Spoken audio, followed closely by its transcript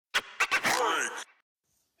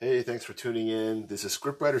Hey, thanks for tuning in. This is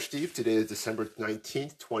Scriptwriter Steve. Today is December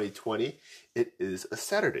 19th, 2020. It is a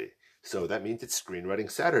Saturday, so that means it's Screenwriting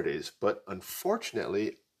Saturdays. But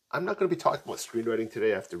unfortunately, I'm not going to be talking about screenwriting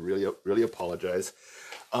today. I have to really apologize.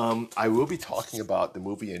 I will be talking about the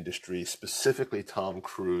movie industry, specifically Tom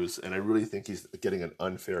Cruise, and I really think he's getting an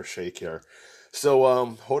unfair shake here.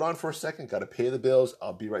 So hold on for a second. Got to pay the bills.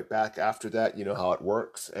 I'll be right back after that. You know how it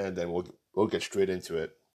works, and then we'll get straight into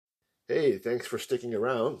it. Hey, thanks for sticking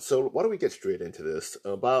around. So why don't we get straight into this?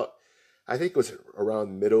 I think it was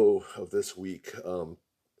around middle of this week,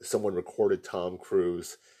 someone recorded Tom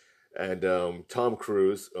Cruise, and Tom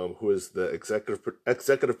Cruise, who is the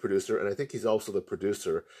executive producer, and I think he's also the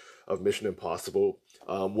producer of Mission Impossible.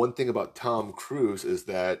 One thing about Tom Cruise is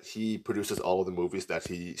that he produces all of the movies that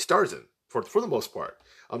he stars in, for the most part.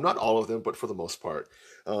 Not all of them, but for the most part.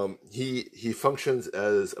 He functions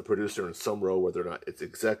as a producer in some role, whether or not it's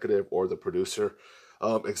executive or the producer.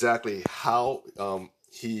 Exactly how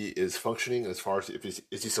he is functioning as far as is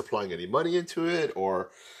he supplying any money into it, or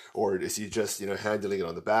is he just handling it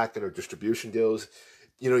on the back end or distribution deals?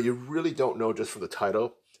 You really don't know just from the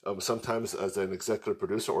title. Sometimes as an executive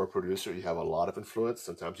producer or a producer, you have a lot of influence.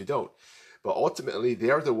 Sometimes you don't. But ultimately, they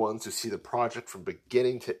are the ones who see the project from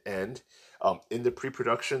beginning to end. In the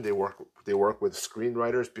pre-production, they work with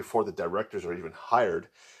screenwriters before the directors are even hired,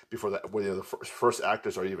 before that, when the first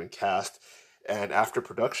actors are even cast. And after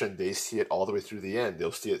production, they see it all the way through the end.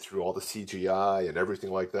 They'll see it through all the CGI and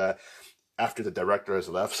everything like that. After the director has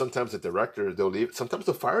left, sometimes the director, they'll leave. Sometimes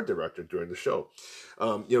they'll fire a director during the show. A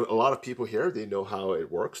lot of people here, they know how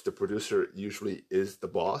it works. The producer usually is the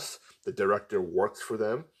boss. The director works for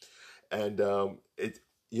them. And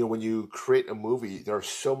when you create a movie, there are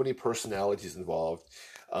so many personalities involved.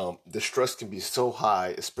 The stress can be so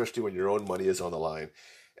high, especially when your own money is on the line.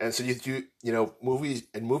 And so movies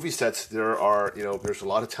and movie sets, there's a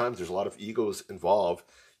lot of times, there's a lot of egos involved.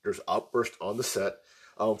 There's outbursts on the set.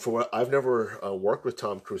 I've never worked with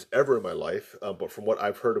Tom Cruise ever in my life, but from what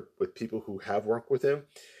I've heard with people who have worked with him,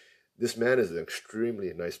 this man is an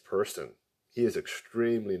extremely nice person. He is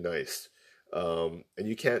extremely nice. And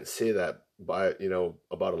you can't say that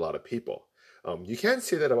about a lot of people. You can't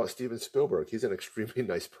say that about Steven Spielberg. He's an extremely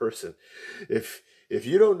nice person. If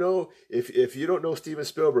you don't know Steven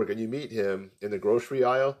Spielberg and you meet him in the grocery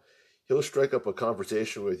aisle, he'll strike up a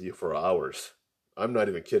conversation with you for hours. I'm not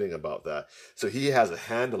even kidding about that. So he has a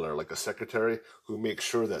handler, like a secretary, who makes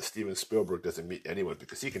sure that Steven Spielberg doesn't meet anyone,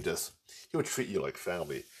 because he'll treat you like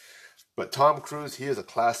family. But Tom Cruise, he is a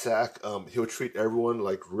class act. He'll treat everyone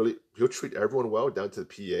well, down to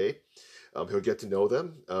the PA. He'll get to know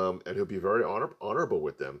them, and he'll be very honorable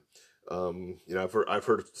with them. I've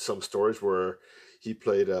heard some stories where he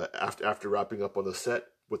played after wrapping up on the set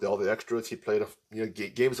with all the extras. He played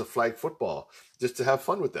games of flag football just to have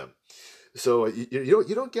fun with them. So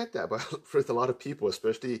you don't get that, but with a lot of people,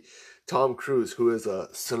 especially Tom Cruise, who is a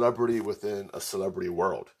celebrity within a celebrity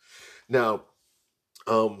world. Now,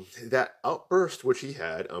 that outburst which he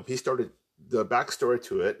had, he started the backstory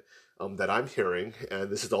to it, that I'm hearing, and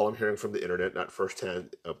this is all I'm hearing from the internet, not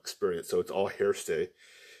firsthand experience, so it's all hearsay,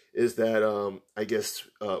 is that I guess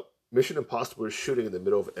Mission Impossible is shooting in the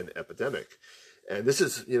middle of an epidemic, and this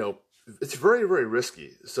is it's very, very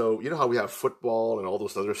risky. So how we have football and all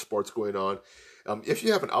those other sports going on. If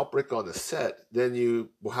you have an outbreak on the set, then you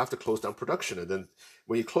will have to close down production, and then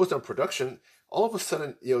when you close down production, all of a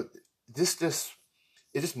sudden this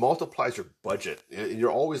it just multiplies your budget, and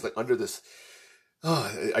you're always like under this,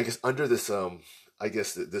 this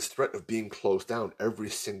threat of being closed down every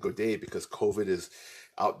single day, because COVID is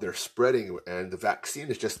out there spreading and the vaccine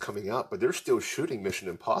is just coming out, but they're still shooting Mission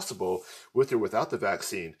Impossible with or without the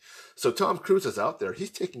vaccine. So Tom Cruise is out there. He's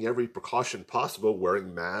taking every precaution possible,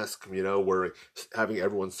 wearing masks, having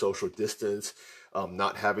everyone social distance,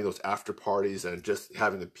 not having those after parties, and just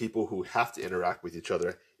having the people who have to interact with each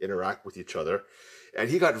other. And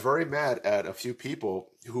he got very mad at a few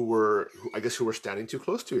people who were standing too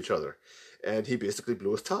close to each other. And he basically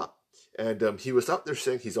blew his top. And he was out there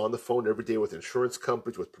saying he's on the phone every day with insurance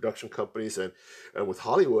companies, with production companies, and with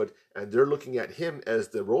Hollywood. And they're looking at him as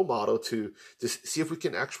the role model to see if we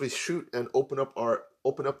can actually shoot and open up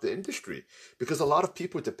the industry. Because a lot of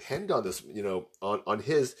people depend on this, on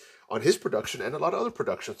his production and a lot of other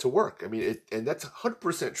productions to work. I mean, and that's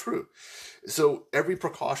 100% true. So every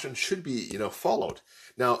precaution should be, followed.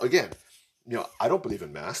 Now, again, I don't believe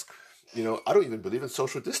in masks. I don't even believe in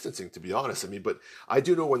social distancing, to be honest. I mean, but I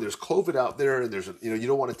do know when there's COVID out there, and there's, you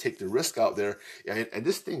don't want to take the risk out there, and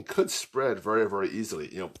this thing could spread very, very easily.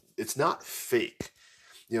 It's not fake.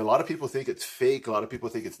 a lot of people think it's fake. A lot of people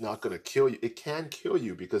think it's not going to kill you. It can kill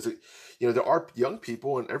you because, there are young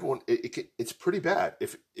people and everyone, it's pretty bad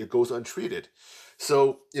if it goes untreated.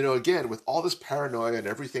 So, again, with all this paranoia and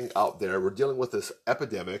everything out there, we're dealing with this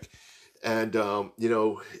epidemic. And,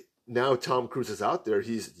 now Tom Cruise is out there.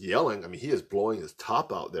 He's yelling. I mean, he is blowing his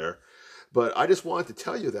top out there. But I just wanted to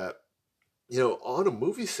tell you that, on a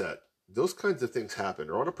movie set, those kinds of things happen,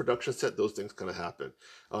 or on a production set, those things kind of happen.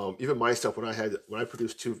 Even myself, when I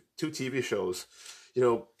produced two TV shows,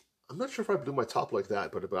 I'm not sure if I blew my top like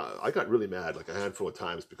that, but I got really mad like a handful of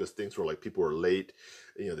times because things were like people were late,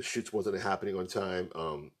 the shoots wasn't happening on time.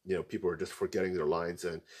 People were just forgetting their lines,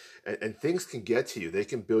 and things can get to you. They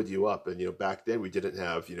can build you up, and back then we didn't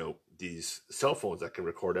have these cell phones that can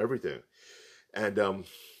record everything, and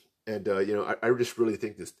I just really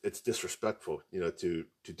think it's disrespectful, to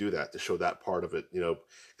do that, to show that part of it,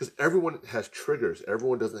 because everyone has triggers.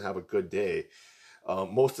 Everyone doesn't have a good day.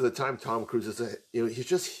 Most of the time, Tom Cruise is he's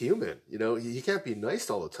just human. He can't be nice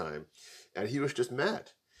all the time, and he was just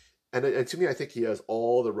mad. And to me, I think he has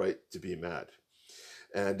all the right to be mad.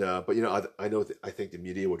 And but I think the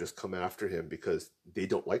media will just come after him because they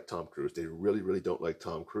don't like Tom Cruise. They really, really don't like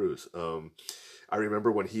Tom Cruise. I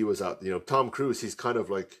remember when he was out. Tom Cruise. He's kind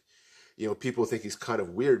of like, people think he's kind of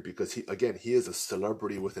weird because he is a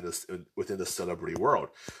celebrity within the celebrity world.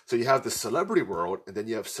 So you have the celebrity world, and then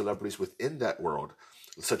you have celebrities within that world,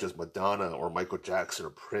 such as Madonna or Michael Jackson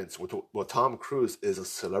or Prince. Well, Tom Cruise is a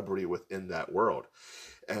celebrity within that world,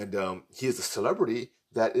 and he is a celebrity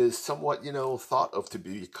that is somewhat, thought of to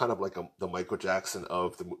be kind of like the Michael Jackson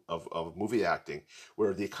of movie acting,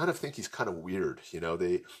 where they kind of think he's kind of weird.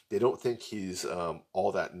 They don't think he's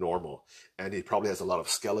all that normal, and he probably has a lot of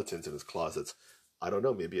skeletons in his closets. I don't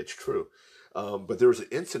know, maybe it's true, but there was an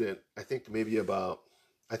incident. I think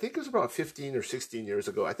it was about 15 or 16 years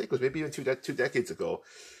ago. I think it was maybe even two decades ago,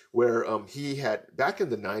 where he had, back in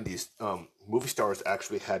the 90s, movie stars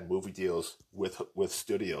actually had movie deals with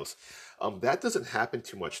studios. That doesn't happen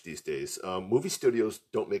too much these days. Movie studios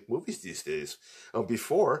don't make movies these days.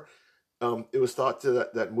 Before, it was thought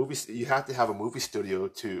that movies, you have to have a movie studio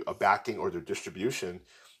to a backing or their distribution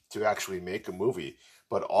to actually make a movie.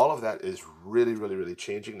 But all of that is really, really, really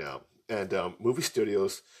changing now. And movie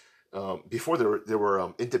studios, before there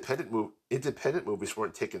were independent movies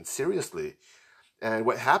weren't taken seriously. And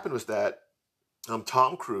what happened was that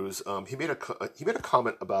Tom Cruise, he made a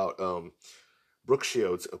comment about Brooke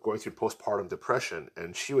Shields going through postpartum depression,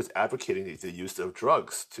 and she was advocating the use of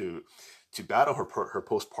drugs to battle her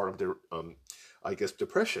postpartum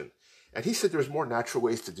depression. And he said there's more natural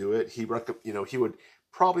ways to do it. He would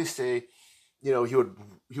probably say, he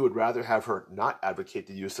would rather have her not advocate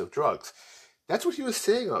the use of drugs. That's what he was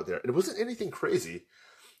saying out there, and it wasn't anything crazy.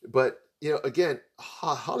 But again,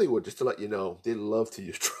 Hollywood, just to let you know, they love to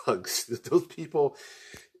use drugs. Those people,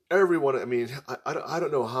 everyone. I mean, I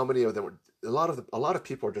don't know how many of them. A lot of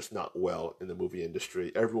people are just not well in the movie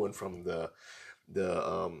industry. Everyone from the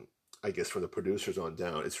from the producers on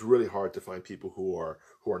down. It's really hard to find people who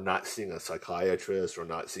are not seeing a psychiatrist or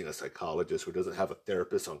not seeing a psychologist, who doesn't have a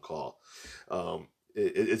therapist on call.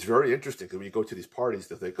 It's very interesting because when you go to these parties,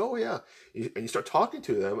 they think, "Oh yeah," and you start talking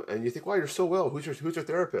to them, and you think, "Wow, you're so well. Who's your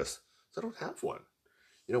therapist?" So I don't have one.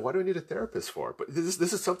 Why do I need a therapist for? But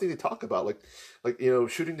this is something they talk about, like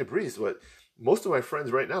shooting the breeze. But most of my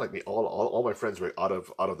friends right now, like me, all my friends right out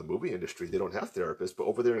of the movie industry, they don't have therapists. But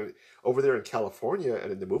over there in California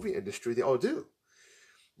and in the movie industry, they all do.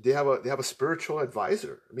 They have a spiritual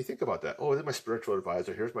advisor. I mean, think about that. Oh, they're my spiritual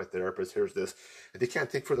advisor. Here's my therapist. Here's this, and they can't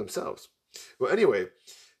think for themselves. Well, anyway,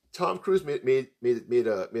 Tom Cruise made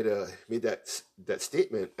that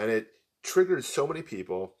statement, and it triggered so many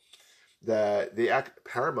people that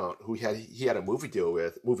Paramount, who he had a movie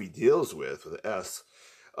deals with an S,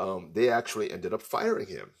 they actually ended up firing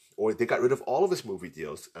him, or they got rid of all of his movie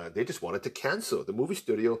deals. They just wanted to cancel. The movie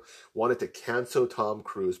studio wanted to cancel Tom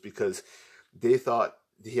Cruise because they thought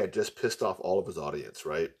he had just pissed off all of his audience,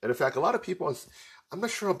 right? And in fact, a lot of people, I'm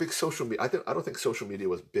not sure how big social media. I don't think social media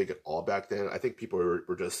was big at all back then. I think people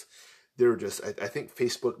were just. I think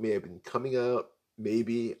Facebook may have been coming out.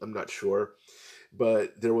 Maybe, I'm not sure.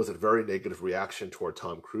 But there was a very negative reaction toward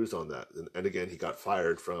Tom Cruise on that. And again, he got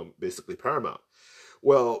fired from basically Paramount.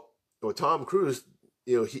 Well, Tom Cruise,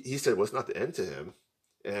 he said, well, it's not the end to him.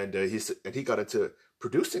 And he got into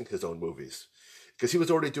producing his own movies, because he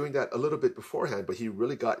was already doing that a little bit beforehand, but he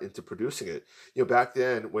really got into producing it. Back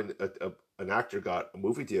then, when an actor got a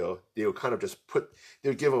movie deal, they would kind of just they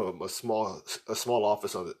would give him a small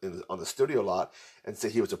office on the studio lot and say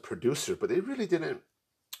he was a producer, but they really didn't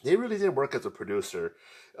they really didn't work as a producer.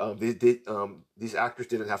 These actors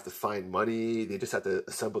didn't have to find money. They just had to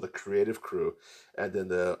assemble the creative crew, and then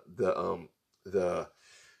the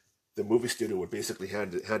the movie studio would basically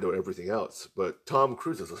handle everything else. But Tom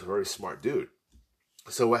Cruise is a very smart dude.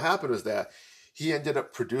 So what happened was that he ended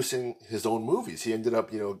up producing his own movies. He ended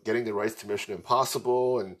up, getting the rights to Mission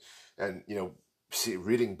Impossible and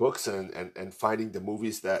reading books and finding the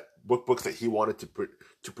movies books that he wanted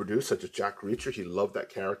to produce, such as Jack Reacher. He loved that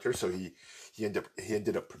character, so he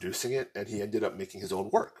ended up producing it, and he ended up making his own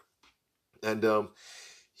work. And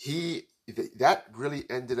he that really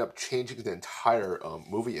ended up changing the entire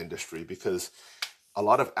movie industry, because a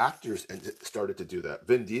lot of actors started to do that.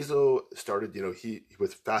 Vin Diesel started, he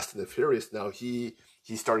with Fast and the Furious. Now he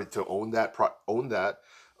started to own that.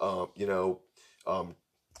 Arnold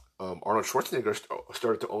Schwarzenegger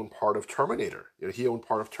started to own part of Terminator. He owned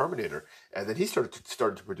part of Terminator, and then he started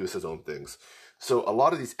to produce his own things. So a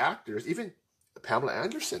lot of these actors, even Pamela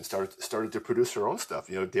Anderson, started to produce her own stuff.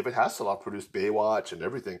 David Hasselhoff produced Baywatch and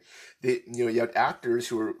everything. You had actors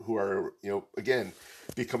who are again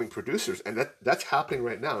becoming producers, and that's happening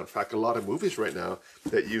right now. In fact, a lot of movies right now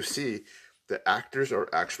that you see, the actors are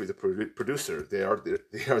actually the producer. They are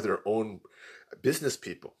their own business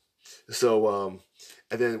people. So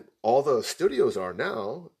and then all the studios are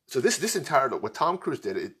now. So this entire, what Tom Cruise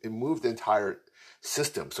did, it moved the entire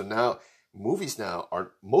system. So now movies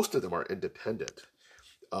most of them are independent,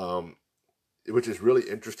 which is really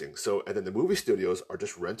interesting. So, and then the movie studios are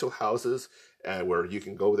just rental houses, and where you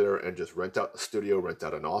can go there and just rent out a studio, rent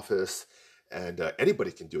out an office, and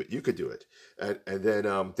anybody can do it. You could do it, and then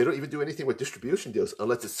they don't even do anything with distribution deals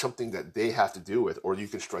unless it's something that they have to do with, or you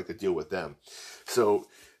can strike a deal with them. So.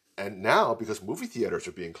 And now, because movie theaters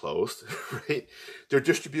are being closed, right? They're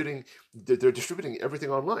distributing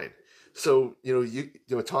everything online. So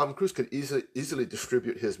Tom Cruise could easily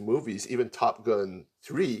distribute his movies, even Top Gun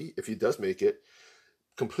 3, if he does make it,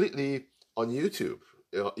 completely on YouTube.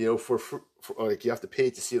 For like, you have to pay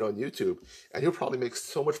to see it on YouTube, and he'll probably make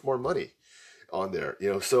so much more money on there.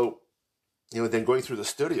 So. Then going through the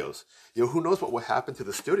studios, who knows what will happen to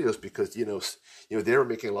the studios, because, they were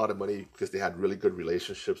making a lot of money because they had really good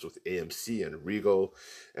relationships with AMC and Regal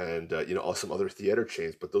and, all some other theater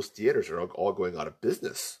chains, but those theaters are all going out of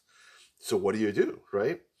business. So what do,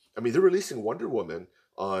 right? I mean, they're releasing Wonder Woman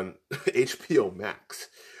on HBO Max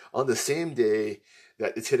on the same day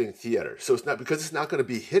that it's hitting theaters. So it's not going to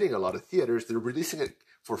be hitting a lot of theaters. They're releasing it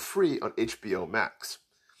for free on HBO Max.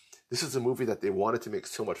 This is a movie that they wanted to make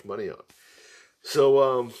so much money on.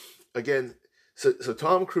 So again, so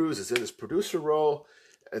Tom Cruise is in his producer role,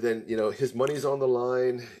 and then his money's on the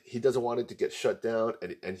line. He doesn't want it to get shut down,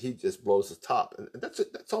 and he just blows his top, and that's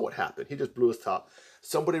it. That's all what happened. He just blew his top.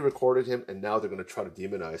 Somebody recorded him, and now they're going to try to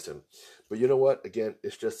demonize him. But you know what? Again,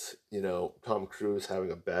 it's just Tom Cruise having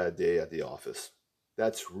a bad day at the office.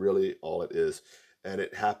 That's really all it is, and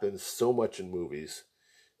it happens so much in movies.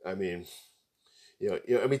 I mean.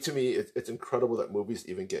 To me, it's incredible that movies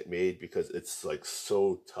even get made, because it's like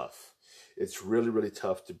so tough. It's really, really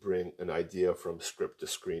tough to bring an idea from script to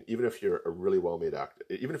screen, even if you're a really well-made actor,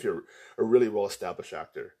 even if you're a really well-established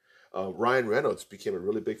actor. Ryan Reynolds became a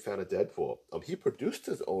really big fan of Deadpool. He produced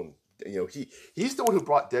his own. He's the one who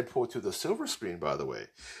brought Deadpool to the silver screen, by the way.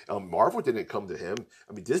 Marvel didn't come to him.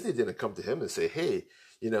 Disney didn't come to him and say, hey,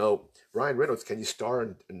 Ryan Reynolds, can you star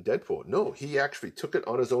in Deadpool? No, he actually took it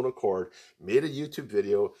on his own accord, made a YouTube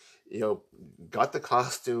video, got the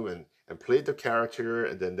costume and played the character,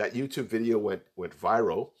 and then that YouTube video went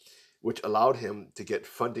viral, which allowed him to get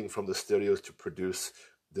funding from the studios to produce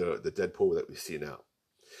the Deadpool that we see now.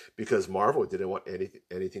 Because Marvel didn't want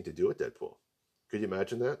anything to do with Deadpool. Could you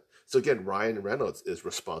imagine that? So again, Ryan Reynolds is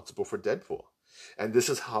responsible for Deadpool. And this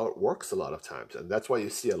is how it works a lot of times. And that's why you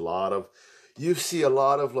see a lot of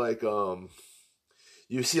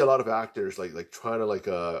actors like trying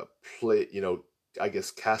to play, I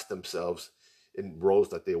guess cast themselves in roles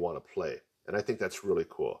that they want to play. And I think that's really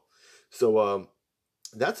cool. So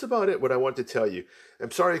that's about it, what I want to tell you.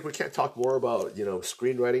 I'm sorry if we can't talk more about,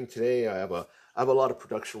 screenwriting today. I have a lot of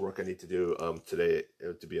production work I need to do today,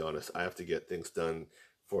 to be honest. I have to get things done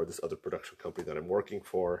for this other production company that I'm working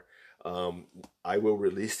for. I will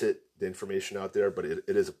release the information out there, but it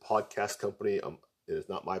is a podcast company. It is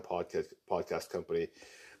not my podcast company,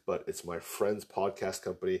 but it's my friend's podcast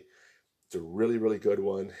company. It's a really, really good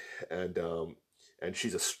one. And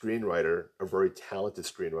she's a screenwriter, a very talented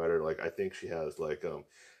screenwriter. Like, I think she has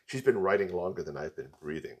she's been writing longer than I've been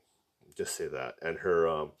breathing. Just say that. And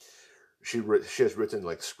her, she has written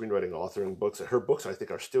screenwriting, authoring books. Her books, I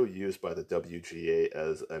think, are still used by the WGA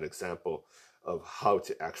as an example of how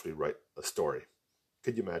to actually write a story.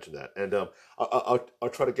 Could you imagine that? And I'll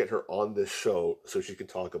try to get her on this show so she can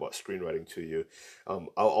talk about screenwriting to you. I'll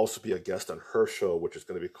also be a guest on her show, which is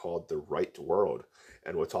going to be called The Right World,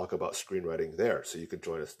 and we'll talk about screenwriting there. So you can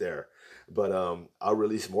join us there. But I'll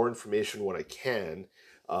release more information when I can.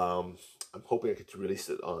 I'm hoping I get to release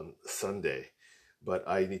it on Sunday, but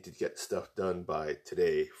I need to get stuff done by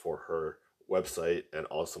today for her website and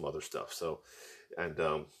all some other stuff. So, and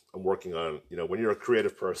I'm working on, when you're a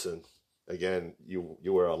creative person, again, you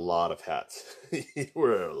wear a lot of hats. You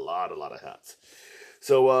wear a lot of hats.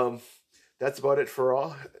 So that's about it for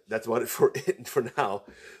all. That's about it for now.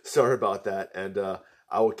 Sorry about that, and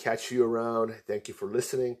I will catch you around. Thank you for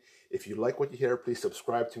listening. If you like what you hear, please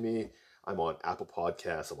subscribe to me. I'm on Apple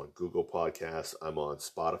Podcasts. I'm on Google Podcasts. I'm on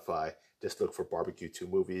Spotify. Just look for Barbecue 2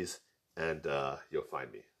 Movies, and you'll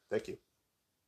find me. Thank you.